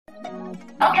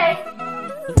Okay.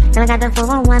 And I got the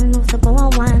 411, who's the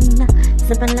 411?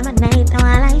 Sipping lemonade, though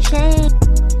I like shade.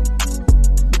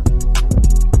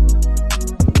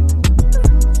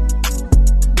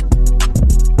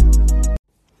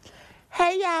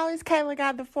 Hey y'all, it's Kayla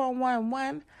got the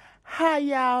 411. How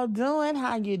y'all doing?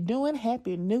 How you doing?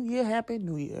 Happy New Year, Happy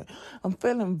New Year. I'm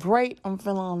feeling great. I'm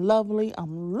feeling lovely.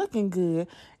 I'm looking good.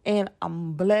 And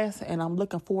I'm blessed. And I'm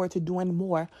looking forward to doing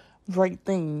more great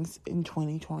things in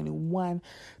 2021.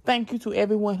 Thank you to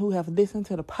everyone who have listened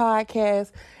to the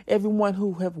podcast. Everyone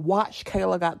who have watched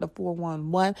Kayla got the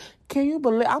 411. Can you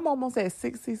believe I'm almost at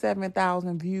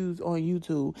 67,000 views on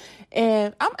YouTube?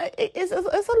 And it's a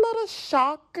little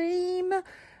shocking,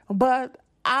 but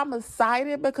I'm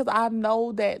excited because I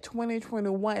know that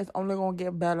 2021 is only going to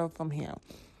get better from here.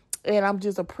 And I'm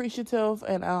just appreciative.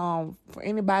 And for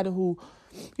anybody who,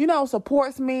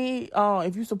 supports me,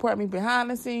 if you support me behind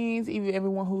the scenes, even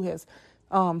everyone who has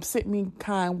sent me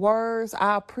kind words,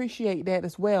 I appreciate that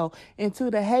as well. And to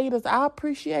the haters, I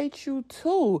appreciate you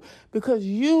too, because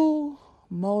you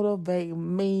motivate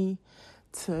me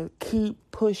to keep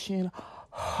pushing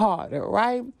harder,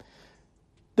 right?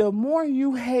 The more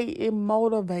you hate, it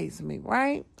motivates me,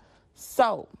 right?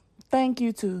 So, thank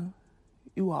you to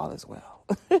you all as well.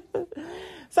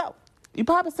 So, you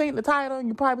probably seen the title and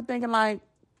you're probably thinking like,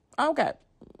 okay,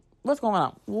 what's going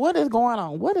on? What is going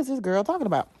on? What is this girl talking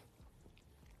about?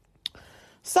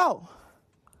 So,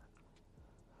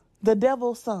 the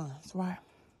devil's sons, right?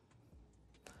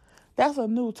 That's a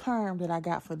new term that I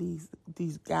got for these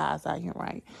guys out here,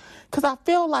 right? Because I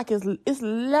feel like it's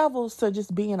levels to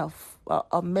just being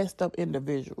a messed up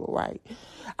individual, right?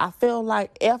 I feel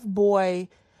like F-boy,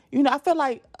 I feel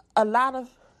like a lot of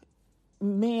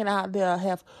men out there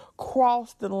have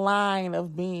crossed the line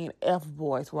of being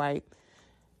F-boys, right?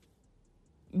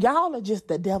 Y'all are just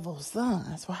the devil's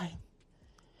sons, right?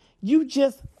 You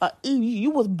just, you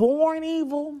was born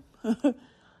evil.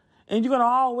 And you're going to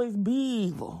always be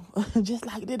evil, just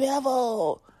like the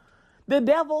devil. The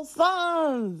devil's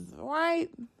sons, right?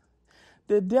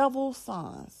 The devil's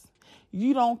sons.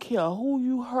 You don't care who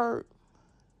you hurt.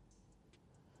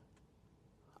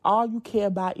 All you care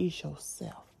about is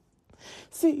yourself.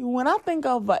 See, when I think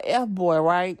of a F-boy,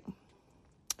 right?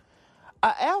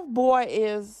 A F-boy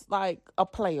is like a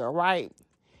player, right?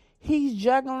 He's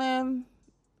juggling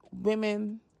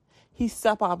women. He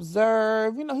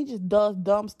self-observed. He just does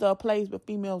dumb stuff, plays with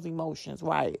females' emotions,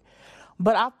 right?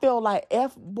 But I feel like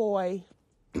F-boy,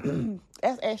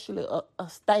 that's actually a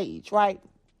stage, right?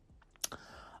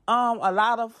 A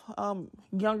lot of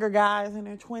younger guys in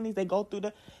their 20s, they go through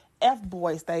the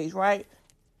F-boy stage, right?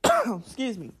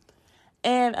 Excuse me.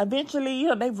 And eventually,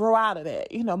 they grow out of that.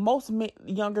 Most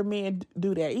younger men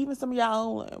do that. Even some of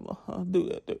y'all do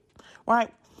that,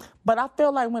 right? But I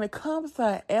feel like when it comes to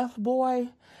an F-boy,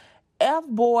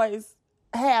 F-boys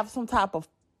have some type of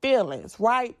feelings,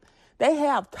 right? They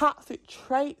have toxic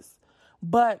traits,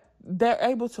 but they're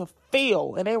able to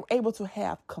feel and they're able to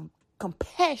have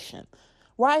compassion,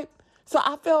 right? So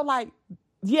I feel like,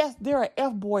 yes, there are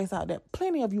F-boys out there,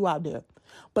 plenty of you out there,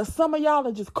 but some of y'all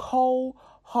are just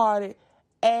cold-hearted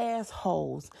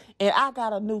assholes. And I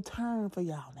got a new term for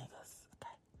y'all niggas.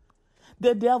 Okay?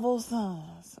 The devil's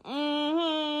sons.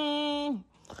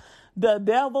 The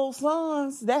devil's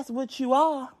sons, that's what you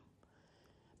are.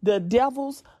 The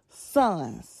devil's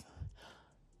sons.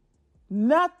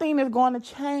 Nothing is going to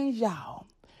change y'all.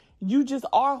 You just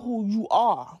are who you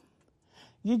are.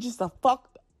 You're just a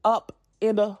fucked up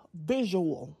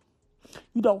individual.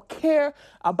 You don't care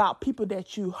about people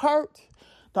that you hurt.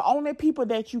 The only people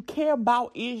that you care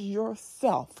about is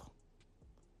yourself.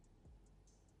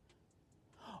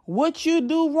 What you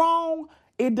do wrong,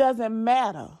 it doesn't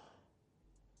matter.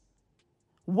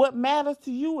 What matters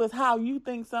to you is how you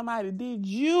think somebody did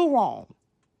you wrong.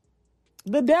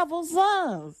 The devil's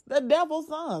sons. The devil's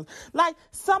sons.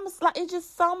 It's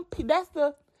just some.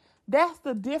 That's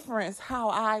the difference. How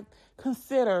I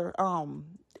consider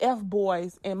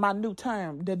F-boys in my new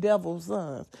term, the devil's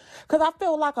sons. Because I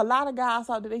feel like a lot of guys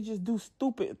out there, they just do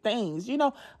stupid things.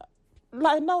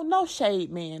 Like no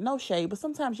shade, man, no shade. But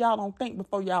sometimes y'all don't think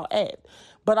before y'all act.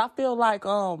 But I feel like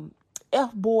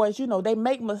F-boys, they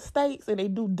make mistakes and they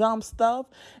do dumb stuff.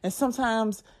 And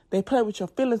sometimes they play with your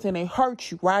feelings and they hurt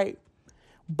you, right?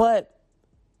 But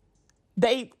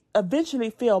they eventually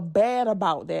feel bad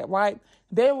about that, right?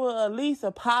 They will at least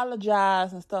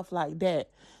apologize and stuff like that.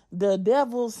 The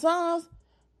devil's sons,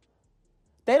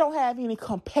 they don't have any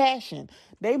compassion.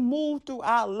 They move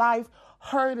throughout life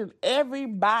hurting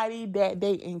everybody that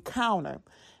they encounter.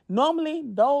 Normally,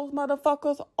 those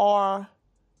motherfuckers are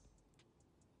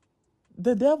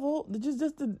the devil,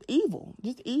 just the evil,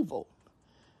 just evil.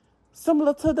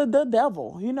 similar to the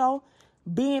devil,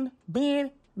 being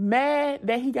mad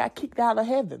that he got kicked out of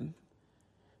heaven,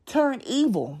 turn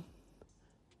evil.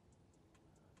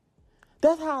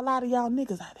 That's how a lot of y'all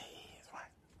niggas out there is, right?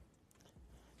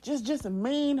 Just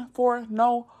mean for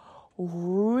no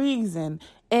reason.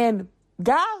 And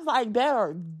guys like that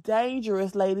are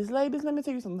dangerous, ladies. Ladies, let me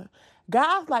tell you something.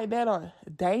 Guys like that are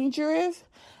dangerous.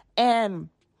 And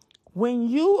when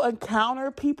you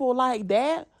encounter people like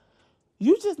that,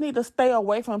 you just need to stay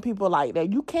away from people like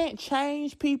that. You can't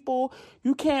change people.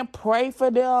 You can't pray for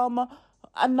them.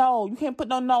 No, you can't put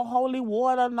no holy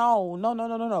water.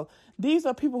 No. These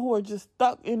are people who are just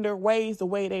stuck in their ways the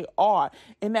way they are.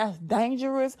 And that's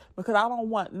dangerous because I don't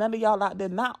want none of y'all out there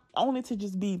not only to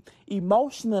just be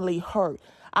emotionally hurt.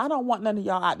 I don't want none of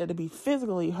y'all out there to be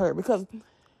physically hurt because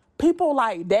people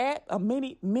like that,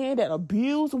 many men that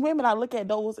abuse women, I look at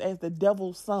those as the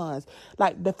devil's sons.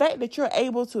 Like the fact that you're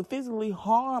able to physically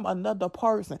harm another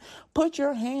person, put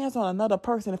your hands on another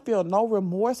person and feel no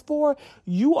remorse for,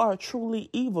 you are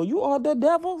truly evil. You are the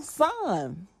devil's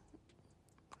son.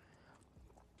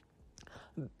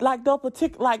 Like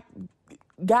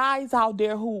guys out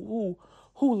there who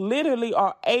literally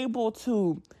are able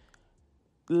to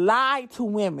lie to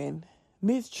women,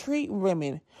 mistreat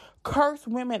women, curse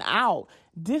women out,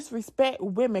 disrespect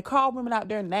women, call women out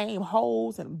their name,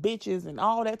 hoes and bitches and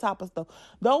all that type of stuff.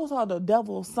 Those are the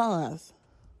devil's sons.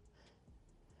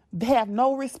 They have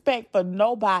no respect for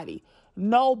nobody.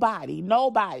 Nobody.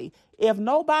 If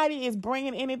nobody is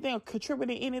bringing anything or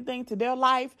contributing anything to their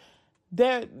life,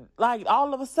 they're like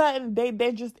all of a sudden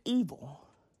they're just evil.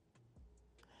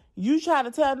 You try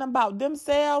to tell them about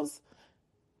themselves,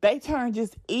 they turn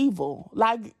just evil.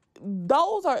 Like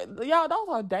those are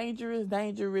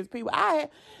dangerous people. I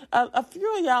a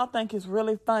few of y'all think it's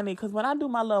really funny because when I do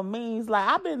my little memes, like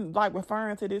I've been like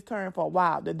referring to this term for a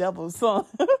while, the devil's son.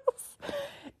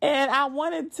 And I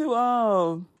wanted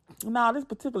to this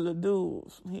particular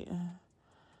dude,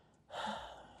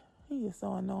 he is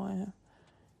so annoying.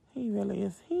 He really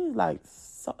is. He's like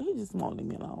so he just won't leave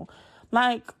me alone.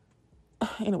 Like,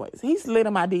 anyways, he slid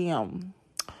in my DM.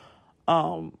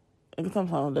 It comes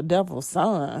from the devil's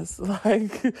sons.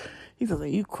 Like, he says,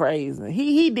 you crazy.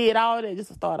 He did all that just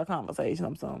to start a conversation.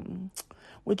 I'm something.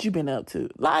 What you been up to?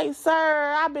 Like,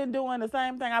 sir, I've been doing the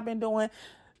same thing I've been doing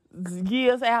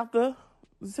years after,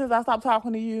 since I stopped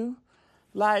talking to you.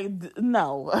 Like,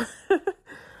 no.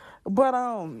 But,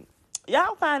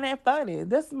 y'all find that funny.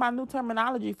 This is my new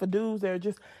terminology for dudes that are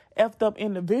just effed up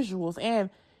individuals. And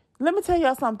let me tell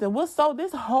y'all something.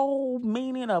 This whole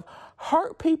meaning of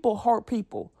hurt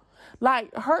people.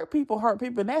 Like hurt people.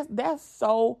 That's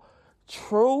so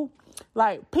true.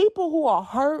 Like people who are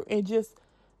hurt and just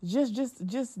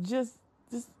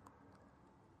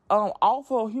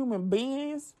awful human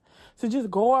beings to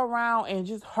just go around and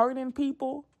just hurting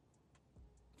people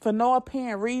for no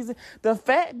apparent reason. The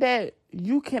fact that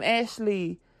you can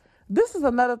actually, this is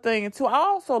another thing too. I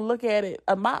also look at it.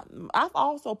 I've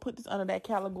also put this under that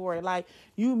category. Like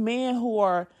you men who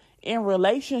are in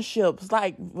relationships,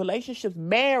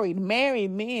 married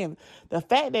men. The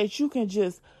fact that you can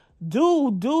just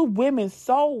do women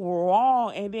so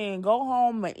wrong and then go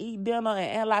home and eat dinner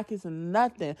and act like it's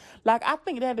nothing. Like I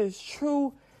think that is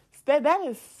true. That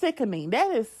is sickening.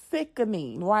 That is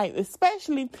sickening, right?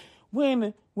 Especially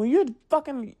when you're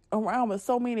fucking around with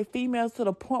so many females to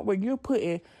the point where you're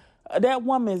putting that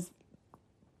woman's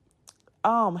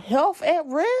health at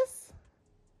risk.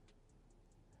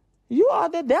 You are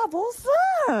the devil's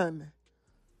son.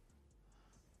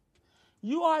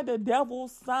 You are the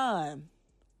devil's son.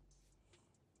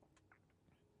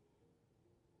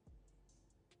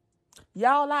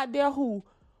 Y'all out there who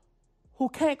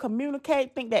can't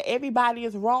communicate, think that everybody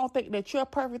is wrong, think that you're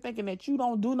perfect, thinking that you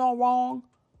don't do no wrong.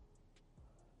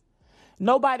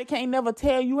 Nobody can't never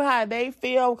tell you how they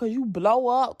feel because you blow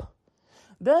up.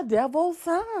 The devil's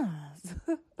sons.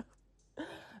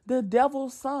 The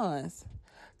devil's sons.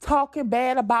 Talking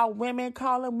bad about women,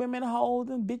 calling women hoes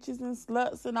and bitches and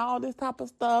sluts and all this type of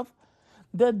stuff.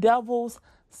 The devil's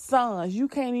sons. You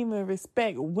can't even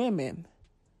respect women.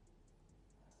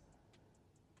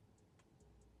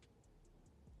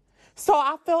 So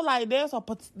I feel like there's a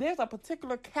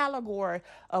particular category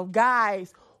of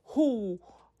guys who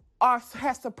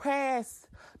has surpassed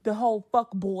the whole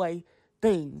fuckboy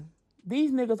thing.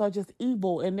 These niggas are just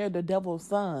evil and they're the devil's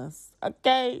sons.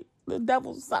 Okay? The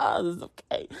devil's sons.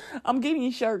 Okay? I'm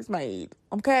getting shirts made.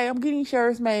 Okay? I'm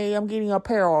getting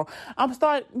apparel.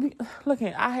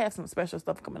 Looking, I have some special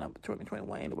stuff coming up in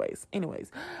 2021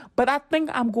 anyways. But I think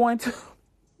I'm going to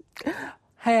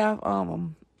have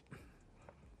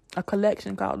a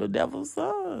collection called The Devil's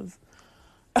Sons.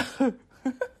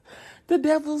 The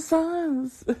devil's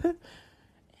sons.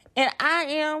 And I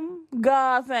am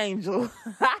God's angel.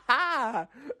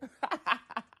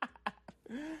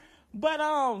 But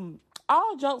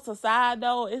all jokes aside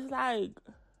though, it's like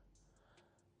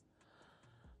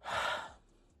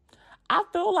I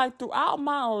feel like throughout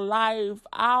my life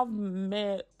I've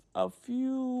met a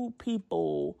few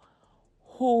people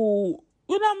who,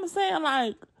 you know what I'm saying?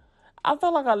 Like, I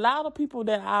feel like a lot of people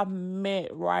that I've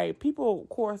met, right? People, of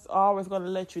course, are always going to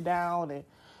let you down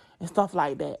and stuff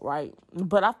like that, right?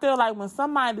 But I feel like when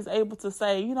somebody is able to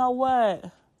say, you know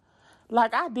what?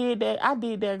 Like, I did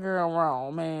that girl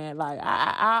wrong, man. Like,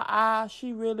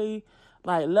 she really,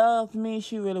 like, loved me.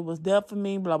 She really was there for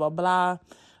me, blah, blah, blah.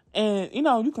 And, you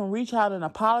know, you can reach out and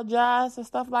apologize and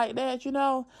stuff like that, you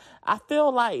know. I feel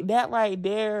like that right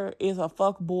there is a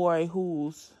fuck boy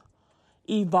who's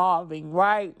evolving,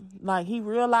 right? Like, he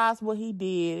realized what he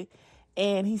did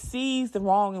and he sees the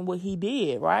wrong in what he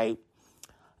did, right?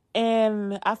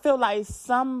 And I feel like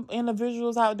some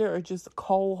individuals out there are just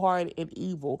cold-hearted and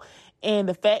evil. And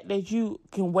the fact that you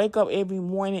can wake up every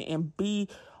morning and be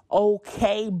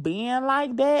okay being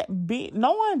like that,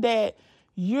 knowing that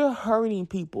you're hurting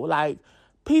people. Like,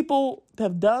 people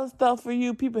have done stuff for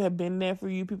you. People have been there for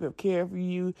you. People have cared for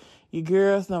you. Your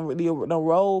girls done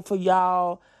rolled for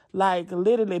y'all. Like,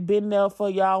 literally been there for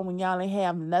y'all when y'all ain't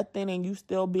have nothing and you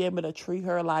still be able to treat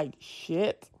her like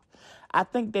shit. I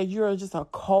think that you're just a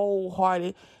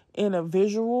cold-hearted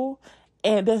individual,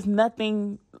 and there's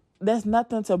nothing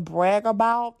to brag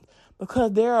about,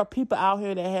 because there are people out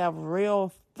here that have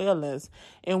real feelings.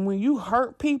 And when you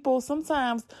hurt people,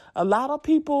 sometimes a lot of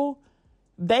people,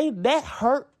 that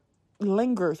hurt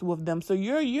lingers with them. So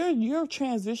you're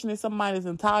transitioning somebody's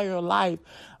entire life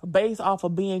based off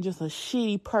of being just a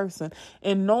shitty person,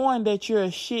 and knowing that you're a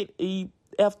shitty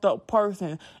effed up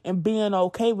person and being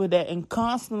okay with that, and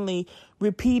constantly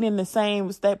repeating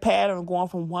that pattern, going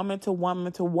from woman to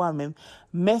woman to woman,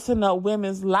 messing up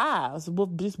women's lives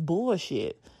with this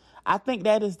bullshit. I think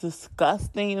that is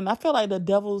disgusting. And I feel like the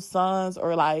devil's sons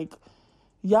are like,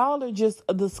 y'all are just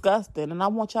disgusting. And I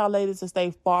want y'all ladies to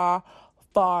stay far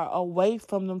away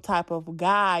from them type of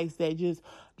guys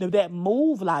that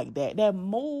move like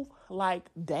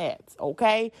that,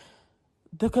 okay?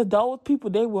 Because those people,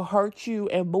 they will hurt you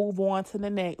and move on to the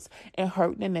next and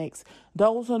hurt the next.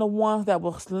 Those are the ones that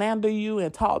will slander you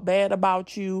and talk bad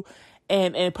about you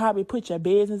and probably put your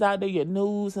business out there, your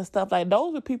news and stuff like that.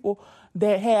 Those are people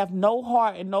that have no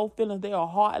heart and no feelings. They are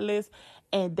heartless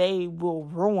and they will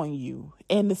ruin you.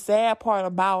 And the sad part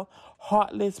about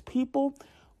heartless people,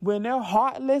 when they're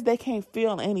heartless, they can't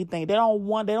feel anything. They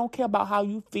don't care about how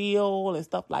you feel and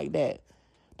stuff like that.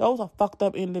 Those are fucked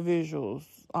up individuals,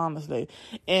 honestly.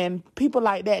 And people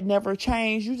like that never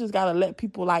change. You just gotta let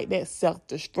people like that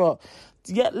self-destruct.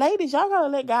 Yeah, ladies, y'all gotta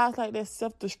let guys like that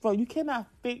self-destruct. You cannot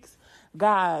fix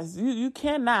guys. You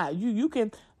cannot. You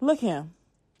can look him.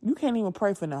 You can't even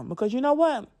pray for them, because you know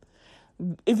what?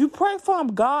 If you pray for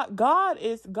them, God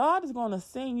is gonna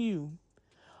send you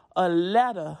a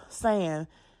letter saying,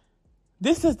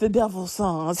 "This is the devil's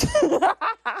sons."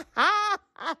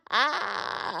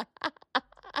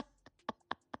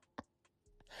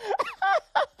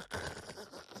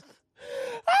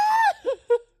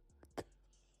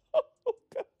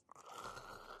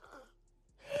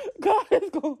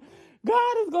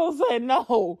 God is gonna say,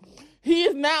 no, he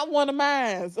is not one of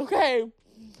mine. Okay,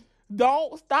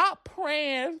 don't stop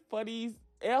praying for these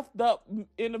effed up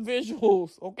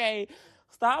individuals. Okay,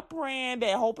 stop praying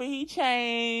that hoping he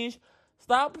change.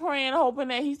 Stop praying hoping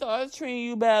that he starts treating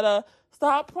you better.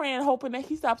 Stop praying hoping that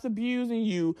he stops abusing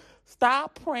you.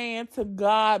 Stop praying to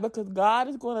God, because God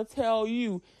is going to tell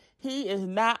you he is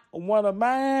not one of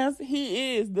mine.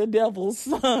 He is the devil's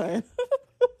son.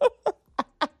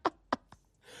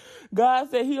 God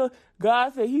said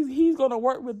he's going to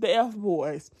work with the F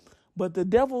boys, but the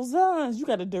devil's sons, you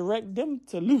got to direct them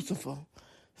to Lucifer.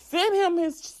 Send him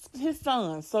his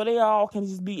sons so they all can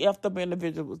just be effed up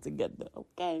individuals together.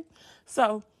 Okay,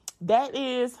 so that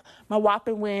is my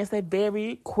Whopping Wednesday.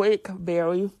 Very quick,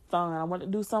 very fun. I want to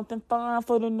do something fun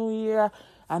for the new year.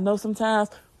 I know sometimes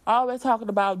I always talking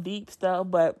about deep stuff,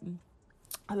 but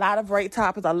a lot of great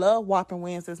topics. I love Whopping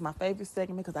Wednesday. It's my favorite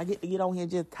segment because I get to get on here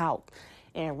and just talk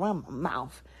and run my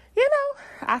mouth. You know,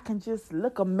 I can just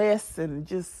look a mess and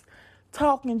just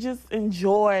talk and just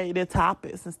enjoy the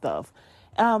topics and stuff.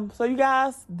 So you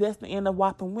guys, that's the end of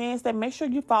Whopping Wednesday. Make sure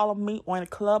you follow me on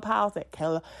Clubhouse at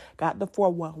Keller Got the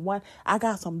 411. I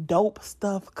got some dope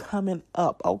stuff coming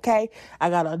up, okay? I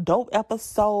got a dope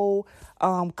episode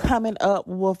coming up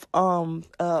with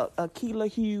Keela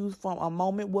Hughes from A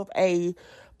Moment with A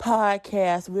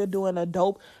podcast. We're doing a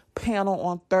dope panel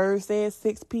on Thursday at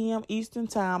 6 p.m. Eastern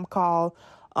time called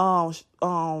Know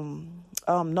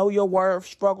Your Worth,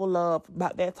 Struggle Love,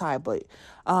 about that type. But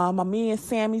me and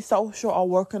Sammy Social are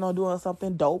working on doing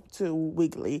something dope too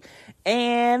weekly.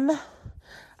 And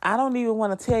I don't even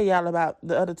want to tell y'all about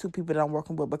the other two people that I'm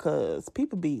working with because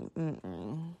people be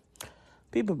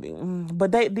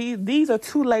but these are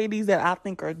two ladies that I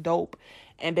think are dope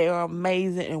and they are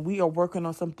amazing, and we are working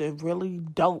on something really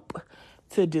dope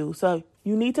to do. So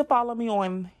you need to follow me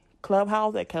on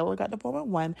Clubhouse at Kayla Got the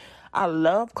 411. I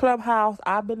love Clubhouse.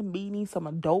 I've been meeting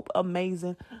some dope,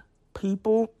 amazing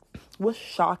people. What's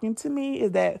shocking to me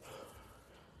is that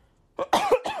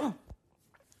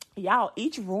y'all,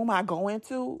 each room I go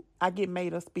into, I get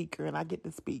made a speaker and I get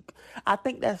to speak. I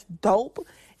think that's dope.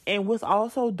 And what's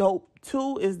also dope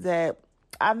too is that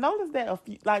I noticed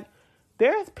that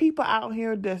there's people out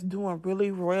here that's doing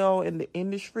really well in the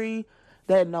industry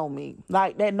that know me,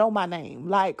 like that know my name.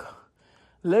 Like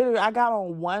literally, I got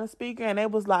on one speaker and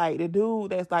it was like the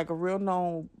dude that's like a real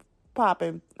known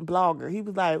popping blogger. He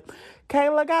was like,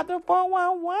 Kayla Got the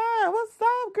 411. What's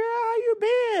up, girl? How you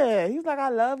been? He's like, I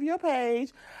love your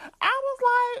page. I was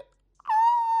like,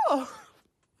 oh.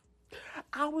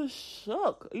 I was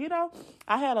shook. You know,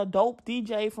 I had a dope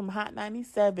DJ from Hot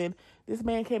 97. This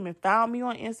man came and found me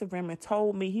on Instagram and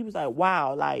told me, he was like,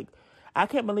 wow, like, I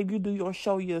can't believe you do your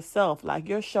show yourself. Like,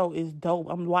 your show is dope.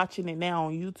 I'm watching it now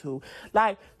on YouTube.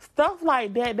 Like, stuff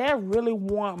like that, that really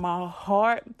warmed my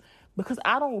heart because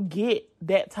I don't get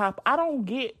that type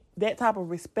of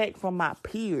respect from my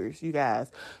peers, you guys.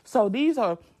 So these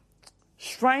are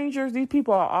strangers. These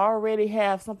people already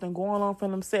have something going on for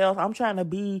themselves. I'm trying to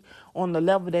be on the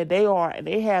level that they are, and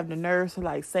they have the nerves to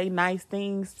like say nice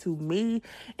things to me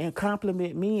and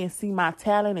compliment me and see my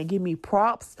talent and give me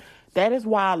props. That is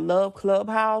why I love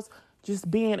Clubhouse.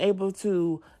 Just being able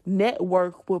to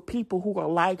network with people who are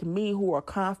like me, who are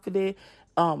confident,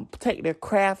 take their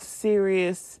craft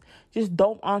serious, just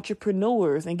dope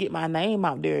entrepreneurs, and get my name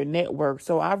out there and network.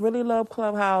 So I really love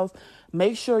Clubhouse.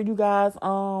 Make sure you guys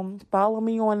follow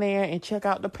me on there and check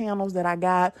out the panels that I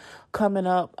got coming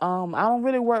up. I don't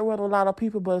really work with a lot of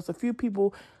people, but it's a few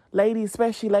people, ladies,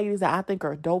 especially ladies, that I think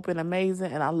are dope and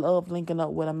amazing, and I love linking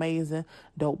up with amazing,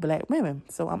 dope black women.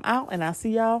 So I'm out, and I'll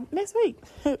see y'all next week.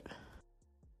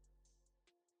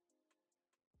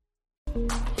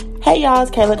 Hey y'all, it's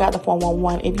Kayla Got the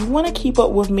 411. If you want to keep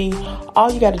up with me,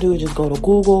 all you got to do is just go to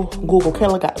Google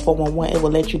Kayla Got the 411. It will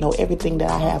let you know everything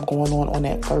that I have going on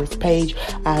that first page.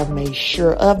 I have made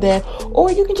sure of that.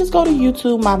 Or you can just go to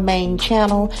YouTube, my main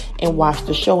channel, and watch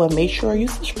the show, and make sure you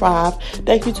subscribe.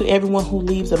 Thank you to everyone who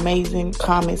leaves amazing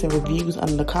comments and reviews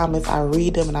under the comments. I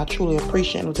read them and I truly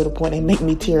appreciate them to the point they make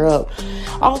me tear up.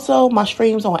 Also, my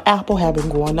streams on Apple have been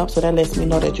going up, so that lets me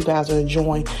know that you guys are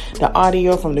enjoying the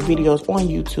audio from the videos on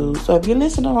YouTube. So if you're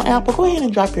listening on Apple, go ahead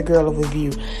and drop your girl a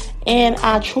review. And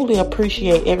I truly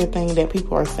appreciate everything that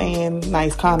people are saying,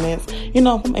 nice comments. You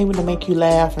know, if I'm able to make you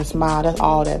laugh and smile, that's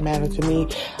all that matters to me.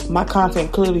 My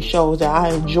content clearly shows that I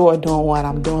enjoy doing what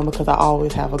I'm doing because I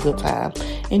always have a good time.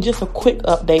 And just a quick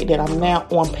update that I'm now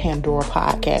on Pandora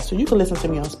Podcast. So you can listen to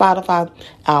me on Spotify,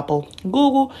 Apple,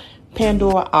 Google,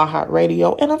 Pandora,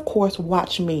 iHeartRadio, and of course,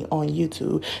 watch me on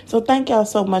YouTube. So thank y'all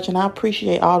so much, and I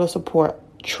appreciate all the support,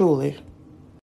 truly.